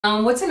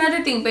What's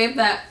another thing, babe,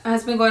 that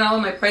has been going on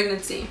with my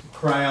pregnancy?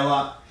 Cry a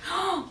lot.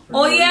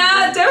 Oh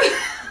yeah,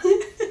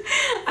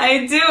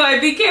 I do. I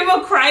became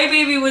a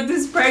crybaby with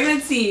this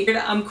pregnancy.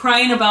 I'm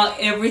crying about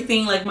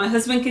everything. Like, my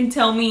husband can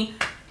tell me,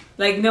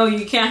 like, no,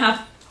 you can't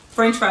have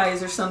French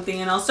fries or something,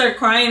 and I'll start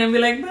crying and be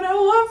like, but I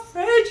want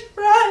French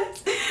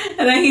fries.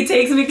 And then he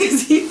takes me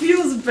because he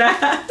feels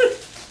bad.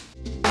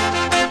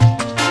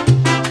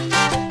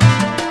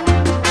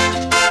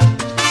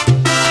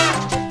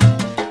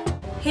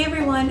 Hey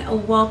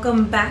everyone,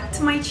 welcome back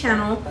to my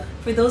channel.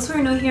 For those who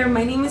are new here,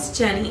 my name is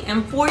Jenny,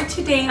 and for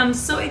today I'm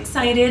so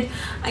excited.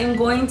 I'm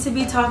going to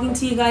be talking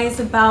to you guys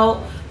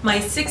about my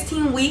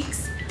 16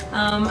 weeks.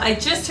 I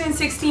just turned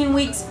 16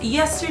 weeks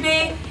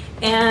yesterday,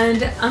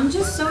 and I'm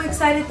just so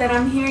excited that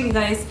I'm here, you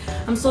guys.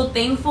 I'm so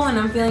thankful and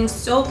I'm feeling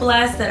so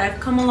blessed that I've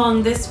come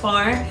along this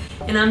far,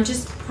 and I'm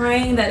just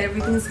praying that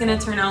everything's gonna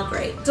turn out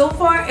great. So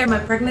far, my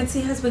pregnancy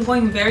has been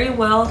going very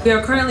well. We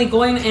are currently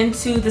going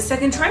into the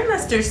second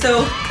trimester,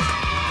 so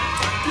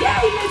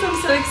yeah, you guys,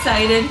 I'm so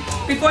excited.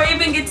 Before I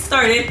even get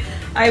started,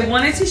 I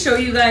wanted to show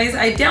you guys,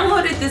 I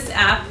downloaded this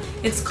app.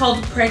 It's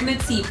called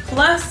Pregnancy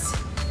Plus,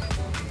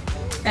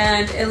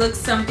 and it looks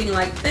something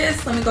like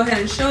this. Let me go ahead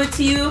and show it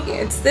to you.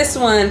 It's this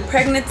one,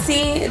 Pregnancy.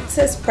 It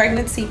says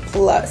Pregnancy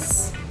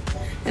Plus,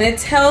 and it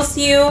tells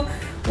you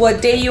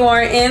what day you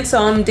are in.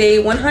 So I'm day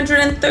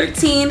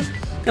 113,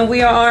 and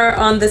we are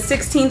on the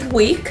 16th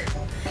week.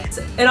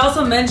 It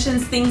also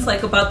mentions things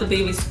like about the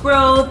baby's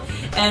growth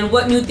and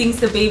what new things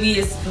the baby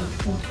is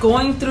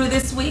going through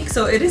this week.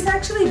 So it is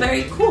actually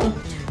very cool.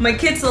 My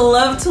kids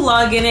love to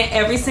log in it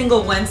every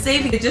single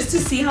Wednesday just to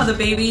see how the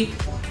baby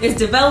is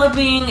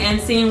developing and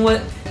seeing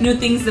what new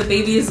things the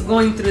baby is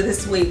going through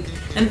this week.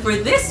 And for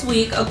this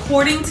week,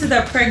 according to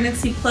the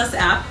Pregnancy Plus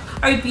app,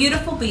 our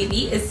beautiful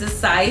baby is the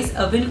size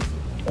of an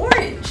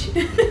orange.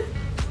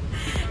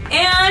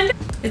 And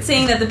it's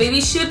saying that the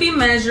baby should be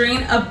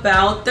measuring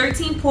about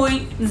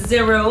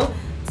 13.0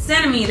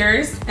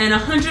 centimeters and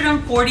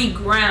 140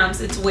 grams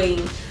it's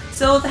weighing.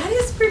 So that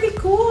is pretty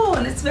cool,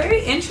 and it's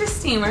very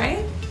interesting,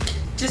 right?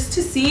 Just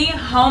to see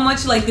how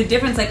much, like, the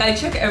difference. Like, I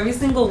check every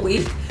single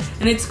week,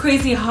 and it's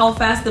crazy how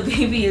fast the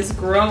baby is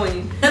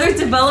growing. Another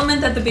development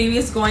that the baby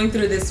is going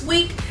through this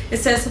week, it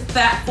says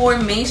fat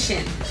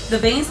formation. The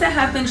veins that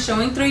have been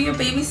showing through your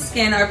baby's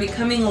skin are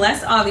becoming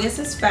less obvious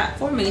as fat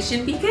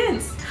formation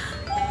begins.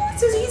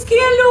 So he's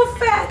getting a little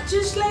fat,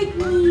 just like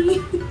me.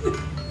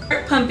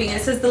 Heart pumping.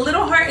 It says the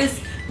little heart is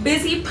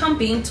busy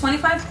pumping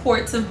 25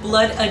 quarts of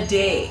blood a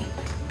day.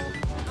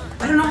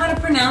 I don't know how to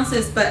pronounce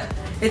this, but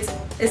it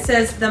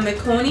says the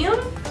meconium,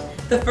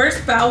 the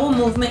first bowel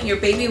movement your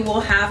baby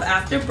will have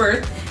after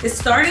birth, is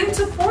starting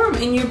to form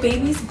in your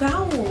baby's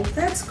bowel.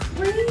 That's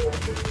crazy.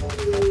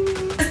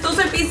 Those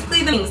are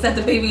basically the things that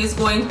the baby is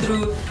going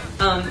through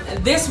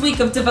this week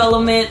of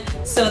development.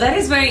 So that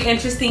is very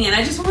interesting, and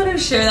I just wanted to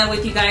share that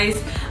with you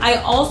guys. I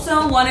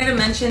also wanted to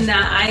mention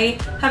that I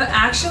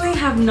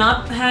have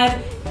not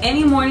had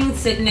any morning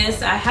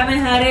sickness. I haven't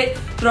had it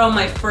throughout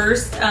my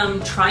first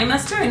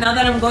trimester, and now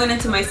that I'm going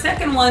into my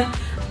second one,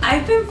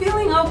 I've been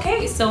feeling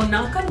okay, so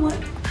knock on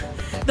wood.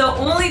 The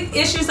only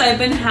issues I've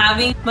been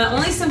having, my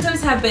only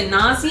symptoms have been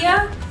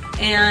nausea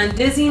and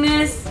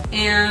dizziness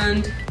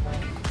and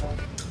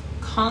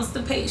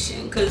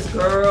constipation, because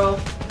girl,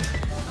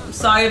 I'm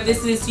sorry if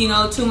this is, you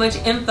know, too much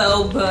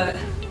info, but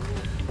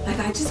like,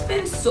 I just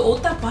been so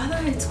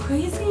tapada, it's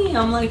crazy.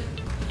 I'm like,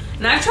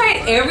 and I've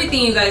tried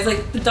everything, you guys.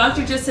 Like, the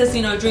doctor just says,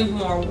 you know, drink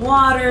more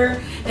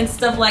water and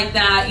stuff like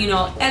that, you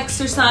know,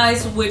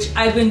 exercise, which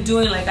I've been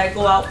doing. Like, I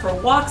go out for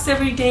walks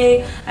every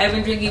day. I've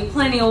been drinking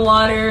plenty of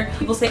water.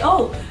 People say,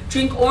 oh,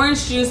 drink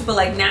orange juice, but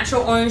like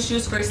natural orange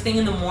juice first thing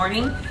in the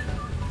morning.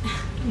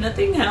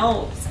 Nothing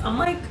helps. I'm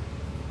like,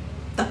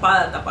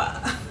 tapada.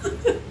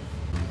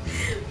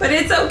 But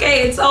it's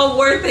okay, it's all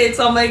worth it.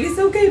 So I'm like, it's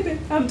okay, babe.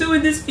 I'm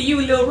doing this for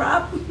you, Lil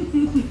Rob.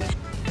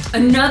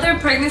 Another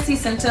pregnancy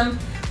symptom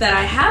that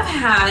I have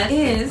had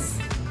is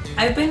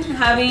I've been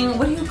having,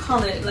 what do you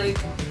call it? Like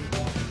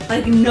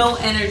no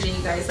energy,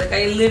 you guys. Like,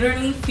 I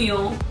literally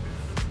feel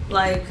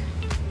like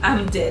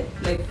I'm dead.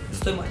 Like,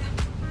 estoy muerta.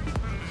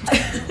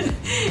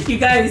 You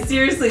guys,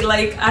 seriously,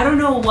 like, I don't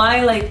know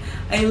why, like,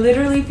 I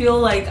literally feel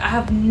like I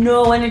have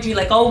no energy.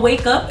 Like, I'll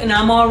wake up and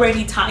I'm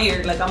already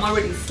tired. Like, I'm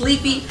already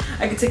sleepy.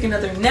 I could take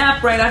another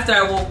nap right after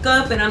I woke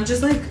up, and I'm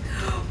just like,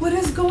 what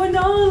is going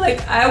on?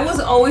 Like, I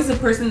was always the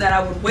person that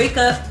I would wake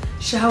up,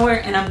 shower,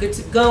 and I'm good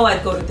to go.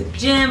 I'd go to the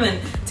gym and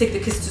take the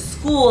kids to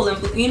school,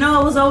 and, you know,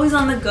 I was always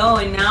on the go.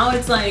 And now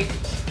it's like,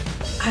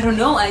 I don't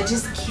know, I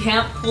just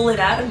can't pull it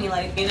out of me,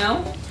 like, you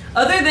know?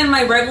 Other than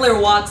my regular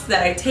walks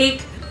that I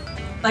take,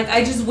 like,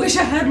 I just wish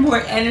I had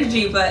more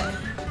energy. But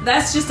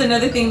that's just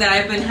another thing that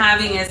I've been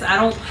having, is I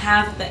don't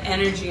have the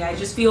energy. I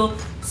just feel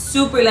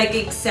super, like,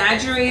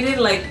 exaggerated,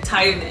 like,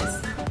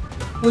 tiredness,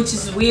 which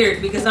is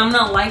weird because I'm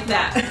not like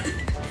that.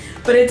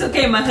 But it's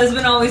okay. My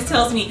husband always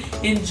tells me,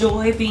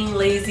 enjoy being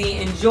lazy,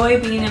 enjoy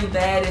being in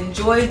bed,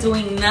 enjoy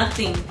doing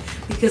nothing,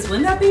 because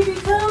when that baby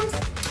comes,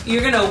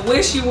 you're gonna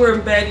wish you were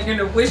in bed. You're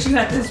gonna wish you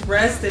had this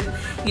rest, and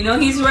you know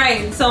he's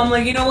right. So I'm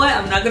like, you know what?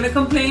 I'm not gonna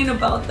complain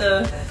about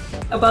the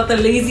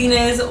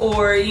laziness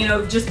or, you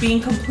know, just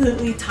being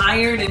completely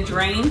tired and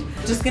drained.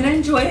 I'm just gonna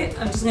enjoy it.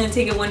 I'm just gonna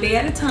take it one day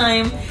at a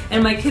time.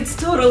 And my kids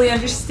totally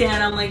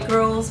understand. I'm like,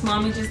 girls,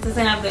 mommy just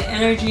doesn't have the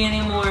energy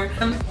anymore.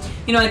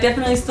 You know, I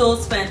definitely still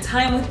spend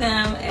time with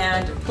them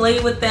and play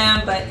with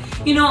them, but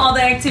you know, all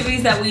the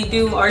activities that we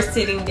do are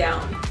sitting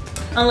down.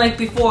 Unlike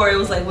before, it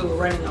was like we were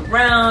running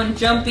around,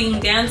 jumping,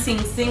 dancing,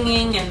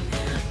 singing, and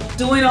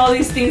doing all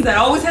these things that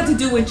I always had to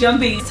do with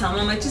jumping. Tell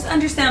them, I'm like, just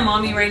understand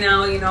mommy right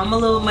now, you know,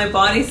 my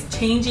body's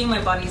changing,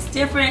 my body's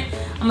different.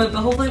 I'm like,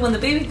 but hopefully when the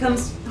baby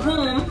comes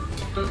home,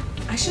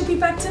 I should be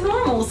back to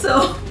normal.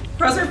 So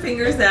cross our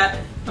fingers that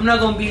I'm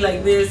not gonna be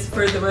like this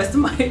for the rest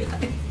of my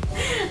life.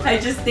 I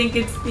just think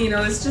it's, you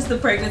know, it's just the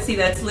pregnancy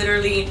that's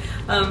literally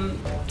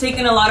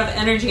taken a lot of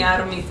energy out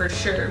of me for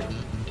sure.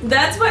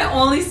 That's my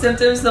only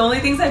symptoms, the only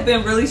things I've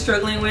been really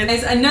struggling with.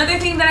 Another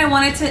thing that I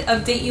wanted to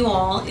update you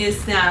all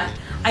is that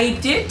I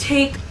did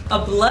take a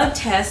blood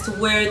test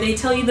where they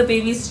tell you the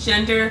baby's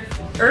gender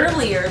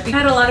earlier. I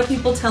had a lot of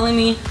people telling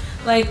me,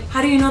 like,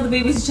 how do you know the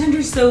baby's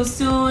gender so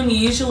soon? You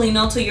usually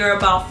know till you're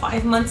about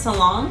 5 months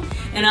along,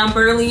 and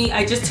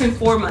I just turned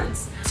 4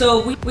 months.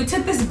 So we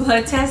took this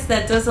blood test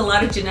that does a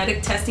lot of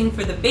genetic testing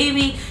for the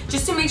baby,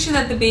 just to make sure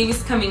that the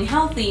baby's coming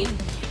healthy.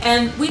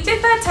 And we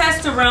did that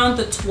test around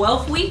the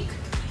 12th week.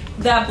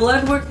 That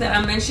blood work that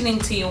I'm mentioning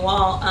to you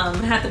all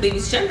had the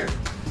baby's gender.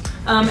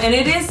 And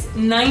it is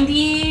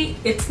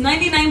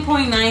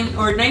 99.9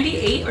 or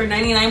 98 or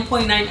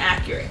 99.9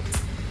 accurate.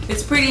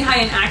 It's pretty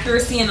high in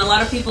accuracy, and a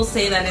lot of people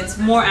say that it's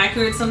more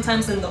accurate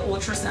sometimes than the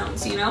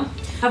ultrasounds, you know.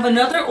 I have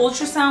another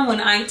ultrasound when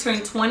I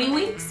turn 20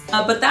 weeks,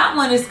 but that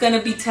one is going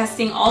to be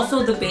testing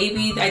also the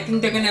baby. I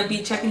think they're going to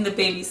be checking the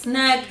baby's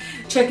neck,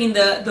 checking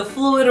the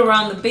fluid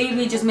around the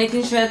baby, just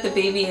making sure that the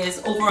baby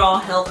is overall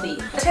healthy.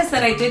 The test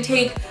that I did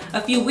take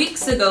a few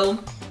weeks ago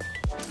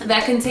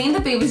that contained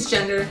the baby's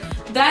gender,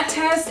 that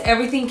test,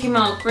 everything came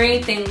out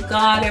great, thank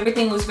God.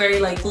 Everything was very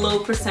like low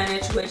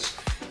percentage, which,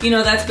 you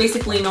know, that's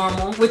basically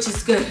normal, which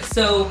is good.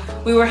 So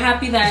we were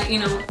happy that, you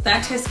know,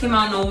 that test came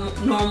out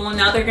normal.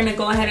 Now they're gonna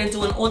go ahead and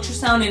do an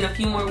ultrasound in a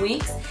few more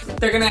weeks.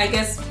 They're gonna, I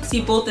guess, see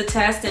both the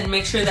test and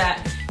make sure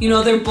that, you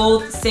know, they're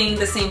both saying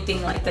the same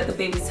thing, like that the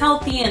baby's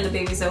healthy and the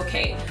baby's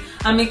okay.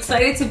 I'm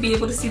excited to be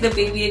able to see the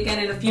baby again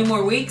in a few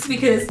more weeks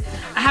because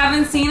I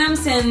haven't seen him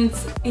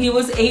since he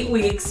was 8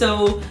 weeks.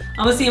 So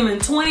I'm gonna see him in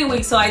 20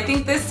 weeks. So I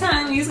think this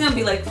time he's gonna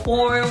be like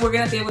 4. We're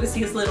gonna be able to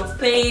see his little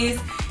face.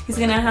 He's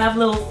gonna have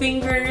little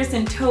fingers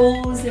and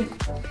toes, and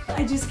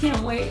I just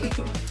can't wait.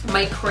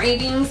 My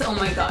cravings, oh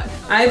my God.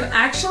 I've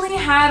actually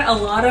had a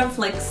lot of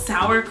like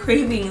sour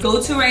cravings.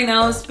 Go-to right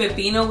now is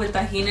pepino with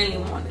tajin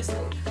and limon. It's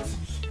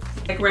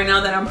like right now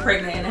that I'm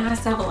pregnant, and it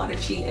has to have a lot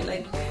of chile.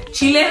 Like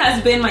chile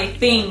has been my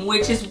thing,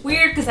 which is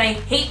weird because I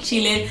hate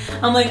chile.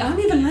 I'm like, I don't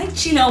even like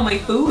chile on my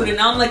food, and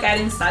now I'm like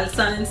adding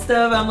salsa and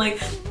stuff. I'm like,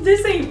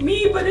 this ain't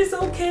me, but it's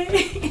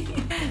okay.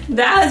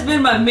 That has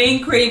been my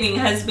main craving,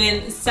 has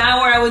been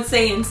sour, I would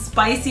say, and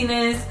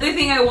spiciness. The other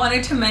thing I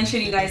wanted to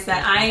mention, you guys,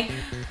 that I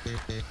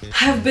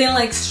have been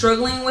like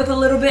struggling with a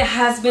little bit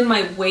has been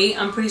my weight.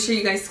 I'm pretty sure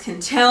you guys can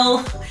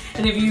tell,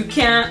 and if you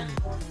can't,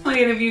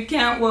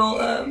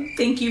 well,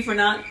 thank you for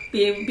not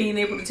being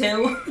able to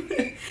tell.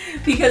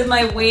 Because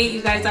my weight,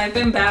 you guys, I've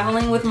been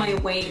battling with my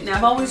weight, and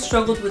I've always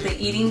struggled with the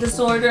eating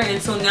disorder,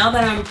 and so now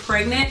that I'm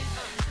pregnant,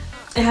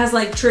 it has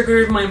like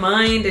triggered my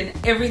mind and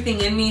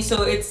everything in me,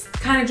 so it's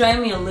kind of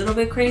driving me a little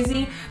bit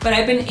crazy, but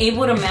I've been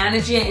able to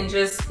manage it and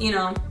just, you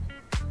know,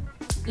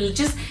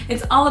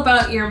 it's all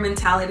about your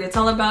mentality. It's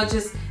all about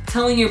just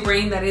telling your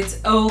brain that it's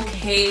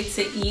okay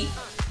to eat,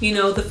 you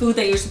know, the food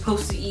that you're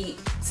supposed to eat.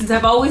 Since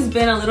I've always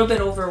been a little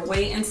bit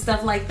overweight and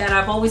stuff like that,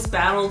 I've always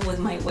battled with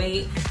my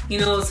weight. You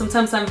know,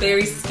 sometimes I'm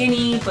very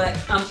skinny, but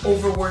I'm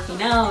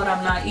overworking out,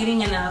 I'm not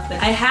eating enough.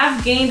 And I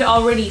have gained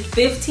already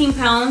 15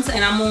 pounds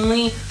and I'm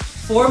only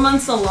 4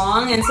 months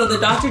along, and so the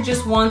doctor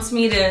just wants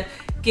me to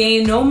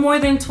gain no more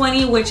than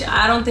 20, which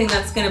I don't think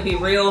that's gonna be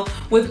real.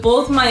 With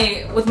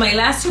my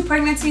last 2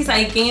 pregnancies,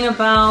 I gained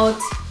about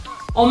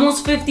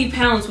almost 50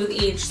 pounds with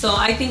each, so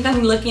I think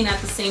I'm looking at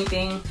the same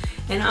thing,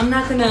 and I'm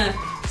not gonna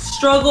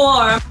struggle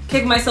or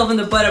kick myself in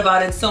the butt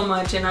about it so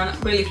much and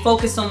not really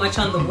focus so much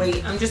on the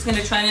weight. I'm just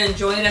gonna try to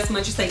enjoy it as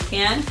much as I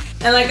can,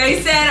 and like I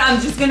said,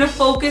 I'm just gonna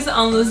focus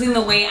on losing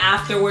the weight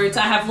afterwards.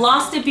 I have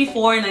lost it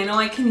before and I know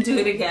I can do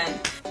it again.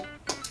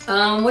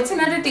 What's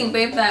another thing,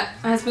 babe, that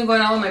has been going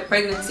on with my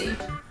pregnancy?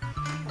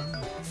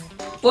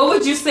 What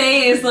would you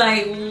say is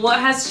like, what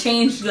has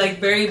changed like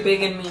very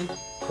big in me?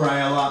 Cry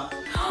a lot.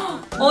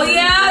 Oh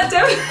yeah,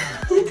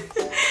 definitely.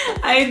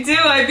 I do.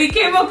 I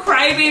became a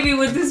crybaby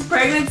with this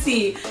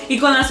pregnancy. Y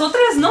con las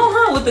otras no,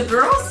 huh? With the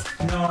girls?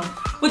 No.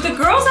 With the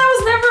girls, I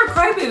was never a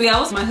crybaby.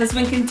 My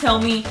husband can tell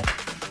me,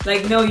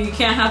 like, no, you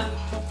can't have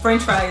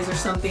French fries or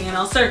something, and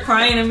I'll start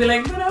crying and be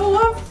like, but I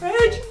want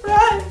French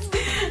fries.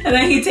 And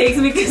then he takes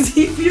me because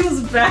he feels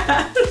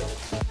bad.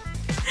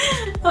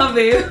 Oh,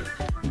 babe.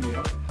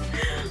 Yeah.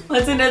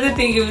 What's another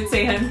thing you would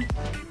say, hun?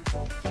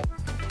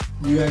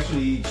 You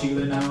actually eat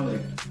chile now,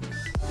 like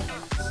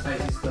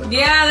spicy stuff?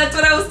 Yeah, that's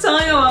what I was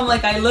telling him. I'm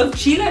like, I love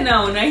chile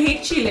now and I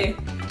hate chile.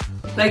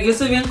 Like, yo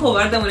soy bien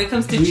cobarde when it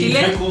comes to chile. You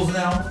eat pickles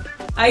now?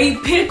 I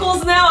eat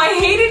pickles now. I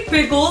hated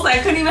pickles. I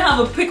couldn't even have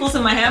a pickles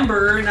in my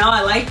hamburger. Now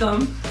I like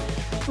them,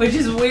 which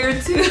is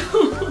weird too.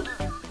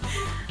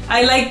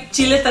 I like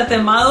chile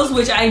tatemados,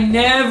 which I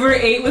never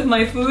ate with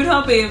my food,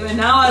 huh, babe? And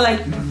now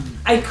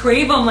I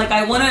crave them. Like,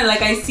 I wanna,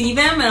 like, I see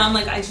them and I'm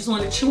like, I just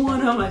want to chew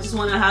on them. I just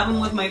want to have them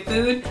with my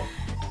food.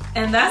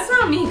 And that's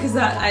not me, because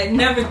I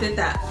never did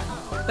that.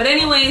 But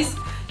anyways,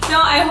 so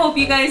I hope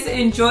you guys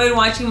enjoyed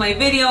watching my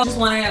video. Just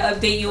wanted to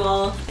update you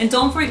all. And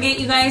don't forget,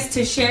 you guys,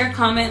 to share,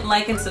 comment,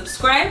 like, and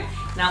subscribe.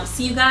 And I'll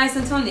see you guys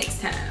until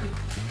next time.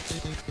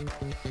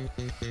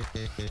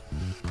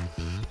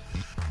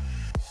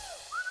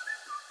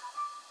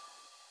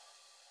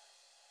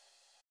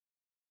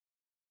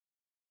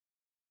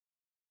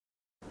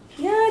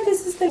 Yeah,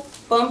 this is the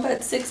bump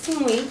at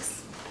 16 weeks.